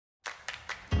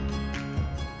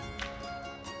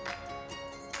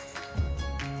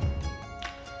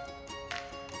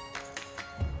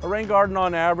rain garden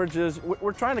on average is,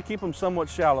 we're trying to keep them somewhat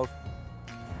shallow.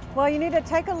 Well, you need to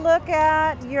take a look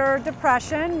at your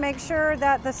depression, make sure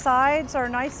that the sides are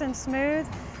nice and smooth,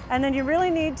 and then you really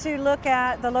need to look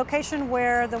at the location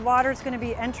where the water is going to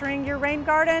be entering your rain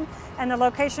garden and the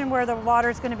location where the water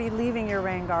is going to be leaving your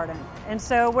rain garden. And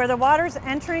so where the water is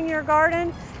entering your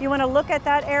garden, you want to look at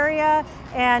that area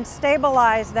and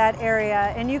stabilize that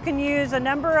area. And you can use a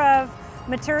number of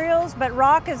materials, but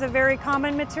rock is a very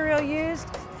common material used.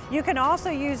 You can also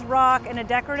use rock in a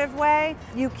decorative way.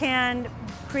 You can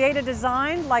create a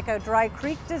design like a dry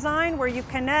creek design where you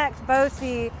connect both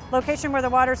the location where the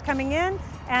water is coming in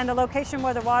and the location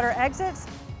where the water exits.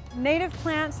 Native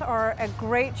plants are a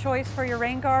great choice for your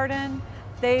rain garden.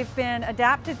 They've been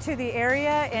adapted to the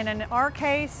area, and in our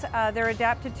case, they're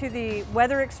adapted to the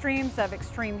weather extremes of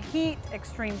extreme heat,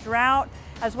 extreme drought,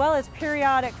 as well as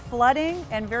periodic flooding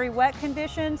and very wet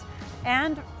conditions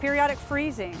and periodic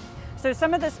freezing. So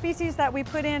some of the species that we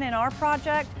put in our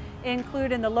project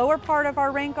include in the lower part of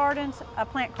our rain gardens a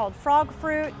plant called frog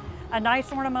fruit, a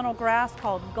nice ornamental grass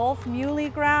called Gulf muley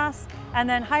grass, and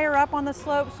then higher up on the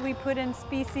slopes we put in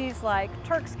species like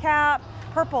Turk's cap,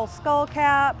 purple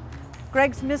skullcap,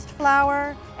 Greg's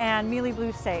mistflower, and mealy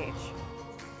blue sage.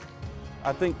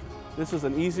 I think this is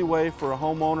an easy way for a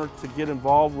homeowner to get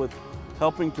involved with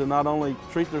helping to not only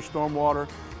treat their stormwater,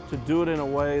 to do it in a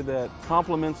way that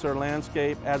complements their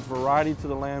landscape, adds variety to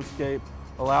the landscape,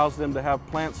 allows them to have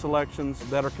plant selections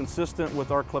that are consistent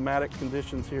with our climatic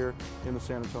conditions here in the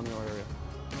San Antonio area.